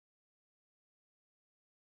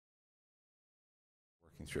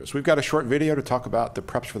working through. So we've got a short video to talk about the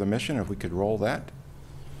preps for the mission, if we could roll that.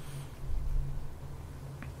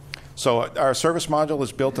 So our service module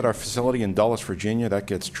is built at our facility in Dulles, Virginia. That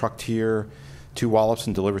gets trucked here to Wallops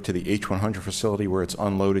and delivered to the H100 facility, where it's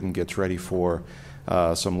unloaded and gets ready for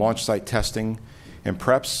some launch site testing and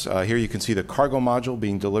preps. Here you can see the cargo module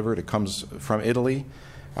being delivered. It comes from Italy.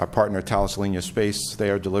 Our partner, Thales Alenia Space,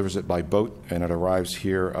 there delivers it by boat, and it arrives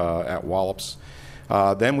here at Wallops.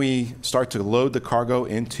 Then we start to load the cargo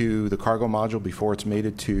into the cargo module before it's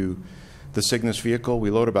mated to the Cygnus vehicle. We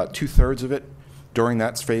load about 2/3 of it during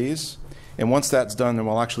that phase. And once that's done, then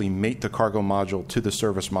we'll actually mate the cargo module to the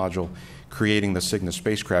service module, creating the Cygnus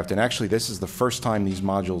spacecraft. And actually, this is the first time these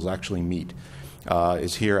modules actually meet,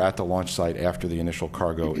 is here at the launch site after the initial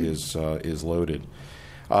cargo is loaded.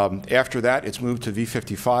 After that, it's moved to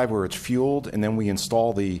V55, where it's fueled, and then we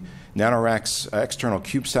install the NanoRacks external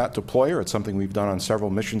CubeSat deployer. It's something we've done on several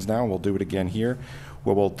missions now, and we'll do it again here,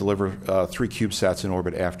 where we'll deliver 3 CubeSats in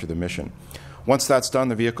orbit after the mission. Once that's done,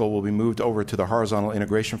 the vehicle will be moved over to the horizontal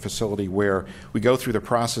integration facility, where we go through the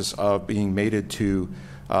process of being mated to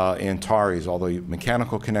Antares. All the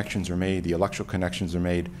mechanical connections are made, the electrical connections are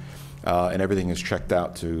made, and everything is checked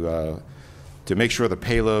out to make sure the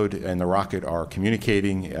payload and the rocket are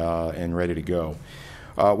communicating and ready to go.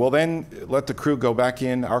 We'll then let the crew go back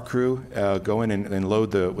in, our crew, go in and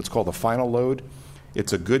load what's called the final load.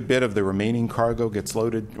 It's a good bit of the remaining cargo gets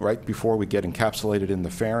loaded right before we get encapsulated in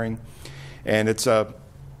the fairing. And it's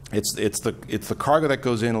the cargo that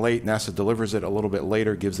goes in late. NASA delivers it a little bit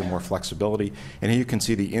later, gives them more flexibility. And here you can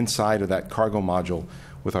see the inside of that cargo module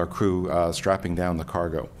with our crew strapping down the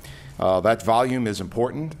cargo. That volume is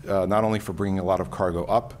important, not only for bringing a lot of cargo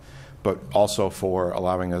up, but also for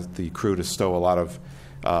allowing the crew to stow a lot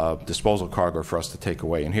of disposal cargo for us to take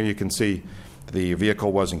away. And here you can see the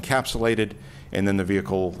vehicle was encapsulated, and then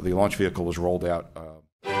the launch vehicle was rolled out